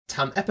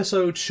Tan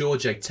episode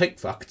siorjeg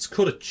Tatefacts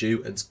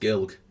cwrdd and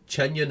gilg,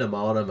 chenya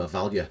namara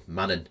mavalya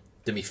manin.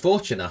 Dymi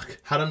fortunach,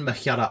 haran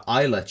mechara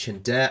aile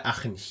chin der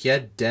achen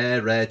ched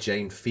der re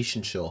jane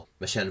fischenshaw,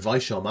 mechen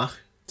vaishomach,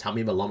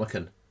 tammy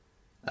malomakan.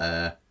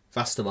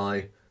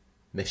 Fastamai,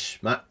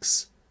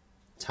 mishmax,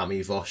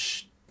 tammy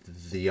vosh,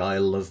 the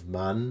Isle of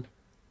Man.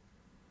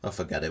 Oh,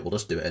 forget it, we'll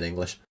just do it in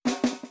English.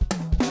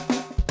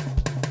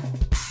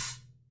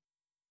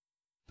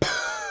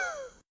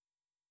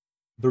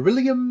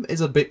 Beryllium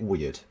is a bit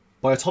weird.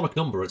 By atomic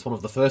number, it's one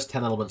of the first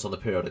 10 elements on the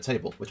periodic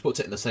table, which puts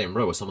it in the same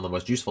row as some of the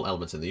most useful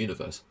elements in the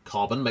universe.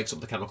 Carbon makes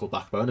up the chemical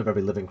backbone of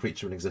every living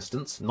creature in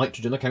existence,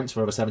 nitrogen accounts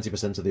for over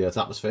 70% of the Earth's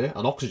atmosphere,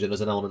 and oxygen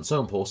is an element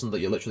so important that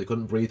you literally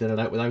couldn't breathe in and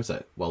out without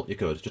it. Well, you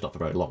could, just not for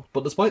very long.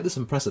 But despite this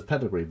impressive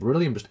pedigree,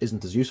 beryllium just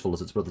isn't as useful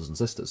as its brothers and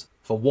sisters.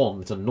 For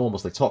one, it's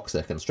enormously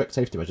toxic, and strict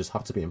safety measures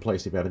have to be in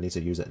place if you ever need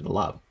to use it in a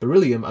lab.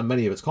 Beryllium and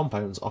many of its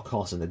compounds are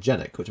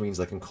carcinogenic, which means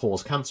they can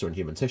cause cancer in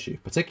human tissue,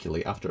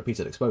 particularly after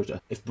repeated exposure.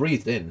 If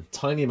breathed in,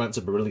 tiny amounts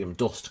of beryllium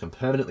dust can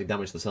permanently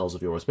damage the cells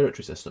of your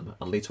respiratory system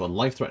and lead to a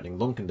life-threatening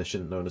lung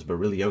condition known as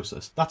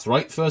beryliosis. That's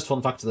right, first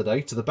fun fact of the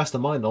day. To the best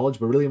of my knowledge,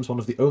 beryllium is one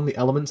of the only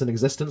elements in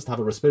existence to have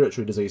a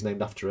respiratory disease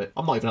named after it.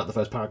 I'm not even at the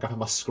first paragraph of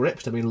my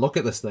script. I mean, look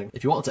at this thing.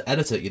 If you wanted to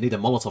edit it, you need a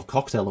Molotov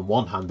cocktail in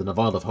one hand and a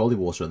vial of holy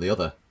water in the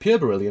other. Pure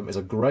beryllium is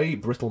a grey,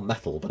 brittle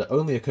metal, but it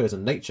only occurs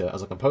in nature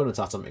as a component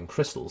atom in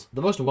crystals.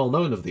 The most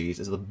well-known of these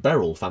is the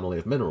beryl family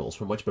of minerals,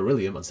 from which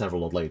beryllium and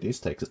several odd ladies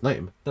takes its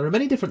name. There are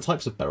many different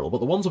types of beryl,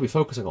 but the ones we'll be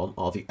focusing on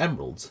are the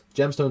emeralds.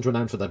 Gemstones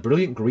renowned for their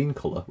brilliant green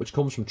colour, which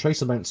comes from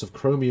trace amounts of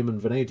chromium and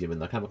vanadium in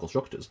their chemical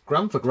structures.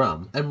 Gram for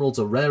gram, emeralds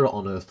are rarer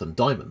on Earth than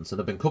diamonds, and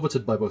have been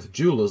coveted by both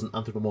jewellers and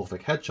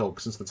anthropomorphic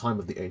hedgehogs since the time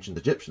of the ancient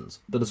Egyptians.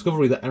 The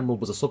discovery that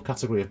emerald was a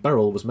subcategory of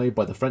beryl was made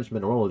by the French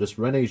mineralogist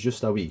René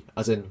Just Aoui,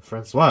 as in,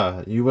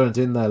 Francois, you weren't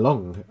in there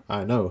long,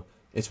 I know,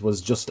 it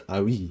was just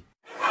Aoui.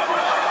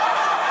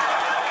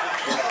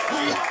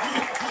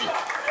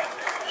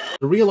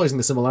 Realising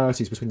the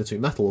similarities between the two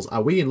metals,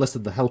 Aoui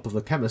enlisted the help of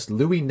the chemist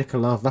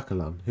Louis-Nicolas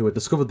Vauquelin, who had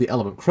discovered the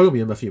element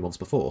chromium a few months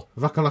before.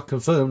 Vauquelin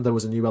confirmed there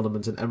was a new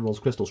element in emerald's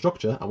crystal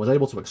structure, and was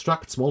able to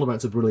extract small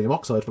amounts of beryllium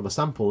oxide from a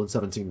sample in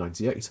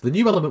 1798. The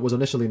new element was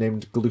initially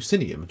named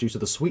glucinium due to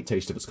the sweet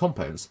taste of its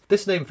compounds.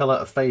 This name fell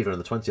out of favour in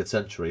the 20th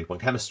century, when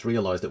chemists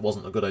realised it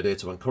wasn't a good idea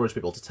to encourage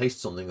people to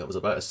taste something that was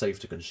about as safe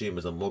to consume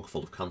as a mug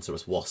full of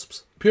cancerous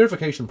wasps.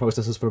 Purification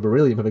processes for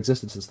beryllium have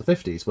existed since the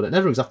 50s, but it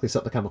never exactly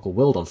set the chemical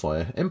world on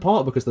fire, in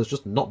part because there's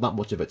just not that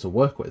much of it to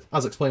work with.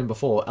 As explained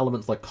before,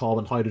 elements like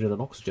carbon, hydrogen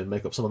and oxygen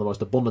make up some of the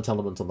most abundant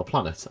elements on the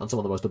planet, and some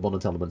of the most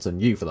abundant elements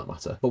in you for that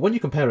matter. But when you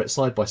compare it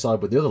side by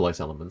side with the other light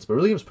elements,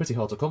 beryllium's pretty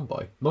hard to come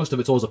by. Most of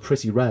its ores are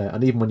pretty rare,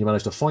 and even when you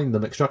manage to find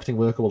them, extracting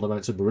workable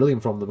amounts of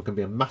beryllium from them can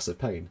be a massive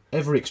pain.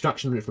 Every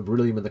extraction route for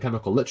beryllium in the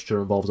chemical literature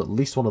involves at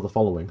least one of the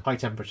following: high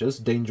temperatures,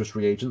 dangerous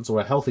reagents, or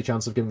a healthy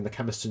chance of giving the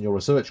chemists in your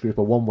research group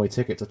a one-way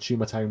ticket to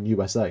Tumortown,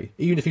 USA.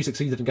 Even if you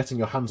succeeded in getting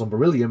your hands on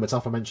beryllium, its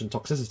aforementioned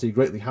toxicity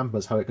greatly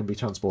hampers how it can be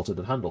transported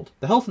and handled.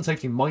 The health and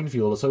safety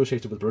minefield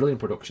associated with beryllium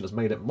production has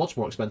made it much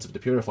more expensive to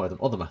purify than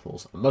other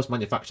metals, and most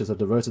manufacturers have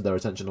diverted their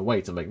attention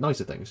away to make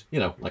nicer things, you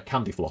know, like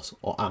candy floss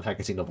or Anne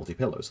Hegarty novelty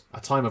pillows.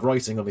 At time of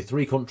writing, only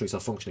 3 countries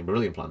have functioning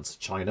beryllium plants: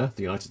 China,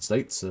 the United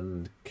States,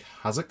 and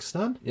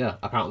Kazakhstan? Yeah,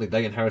 apparently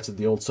they inherited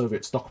the old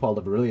Soviet stockpile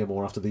of beryllium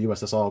ore after the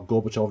USSR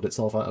Gorbacheved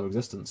itself out of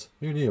existence.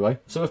 Who knew, eh?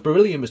 So if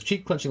beryllium is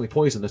cheek-clenchingly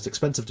poisonous,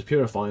 expensive to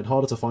purify, and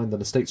harder to find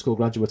than a state school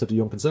graduate at a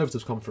Young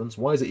Conservatives conference,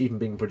 why is it even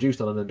being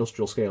produced on an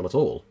industrial scale at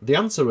all? The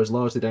answer is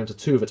largely down to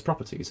 2 of its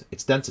properties: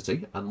 its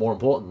density, and more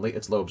importantly,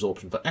 its low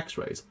absorption for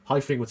X-rays,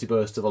 high-frequency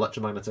bursts of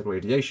electromagnetic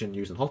radiation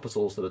used in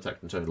hospitals to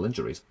detect internal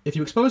injuries. If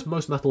you expose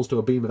most metals to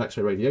a beam of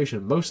X-ray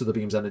radiation, most of the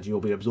beam's energy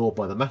will be absorbed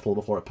by the metal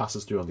before it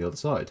passes through on the other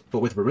side. But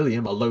with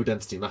beryllium, a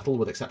low-density metal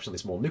with exceptionally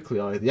small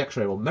nuclei, the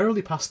X-ray will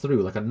merrily pass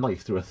through like a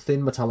knife through a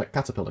thin metallic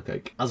caterpillar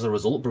cake. As a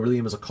result,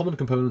 beryllium is a common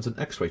component in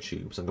X-ray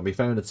tubes, and can be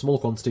found in small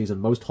quantities in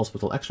most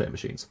hospital X-ray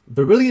machines.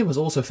 Beryllium has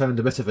also found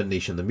a bit of a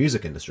niche in the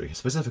music industry,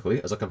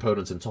 specifically as a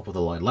component in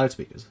top-of-the-line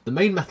loudspeakers. The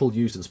main metal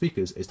used in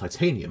speakers is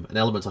titanium, an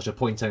element I should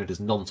point out is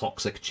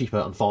non-toxic, cheaper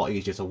and far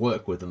easier to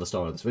work with than the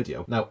star of this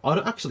video. Now, I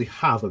don't actually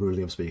have a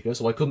beryllium speaker,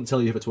 so I couldn't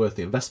tell you if it's worth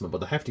the investment, but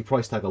the hefty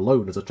price tag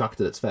alone has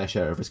attracted its fair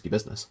share of risky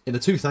business. In the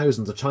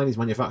 2000s, a Chinese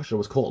manufacturer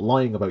was caught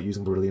lying about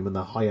using beryllium in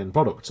their high-end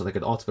products so they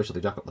could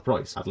artificially jack up the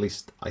price. At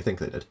least, I think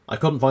they did. I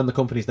couldn't find the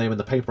company's name in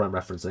the paper I'm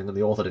referencing, and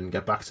the author didn't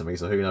get back to me,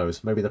 so who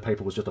knows. Maybe the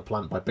paper was just a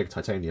plant by Big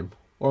Titanium.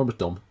 Or I'm just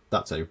dumb.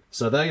 That too.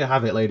 So there you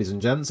have it, ladies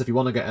and gents. If you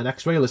want to get an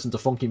X-ray, listen to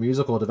funky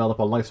music, or develop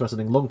a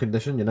life-threatening lung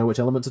condition, you know which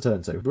element to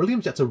turn to.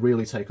 Beryllium's yet to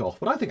really take off,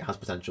 but I think it has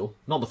potential.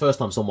 Not the first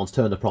time someone's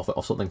turned a profit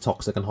off something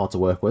toxic and hard to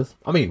work with.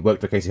 I mean,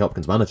 worked for Katie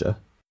Hopkins' manager.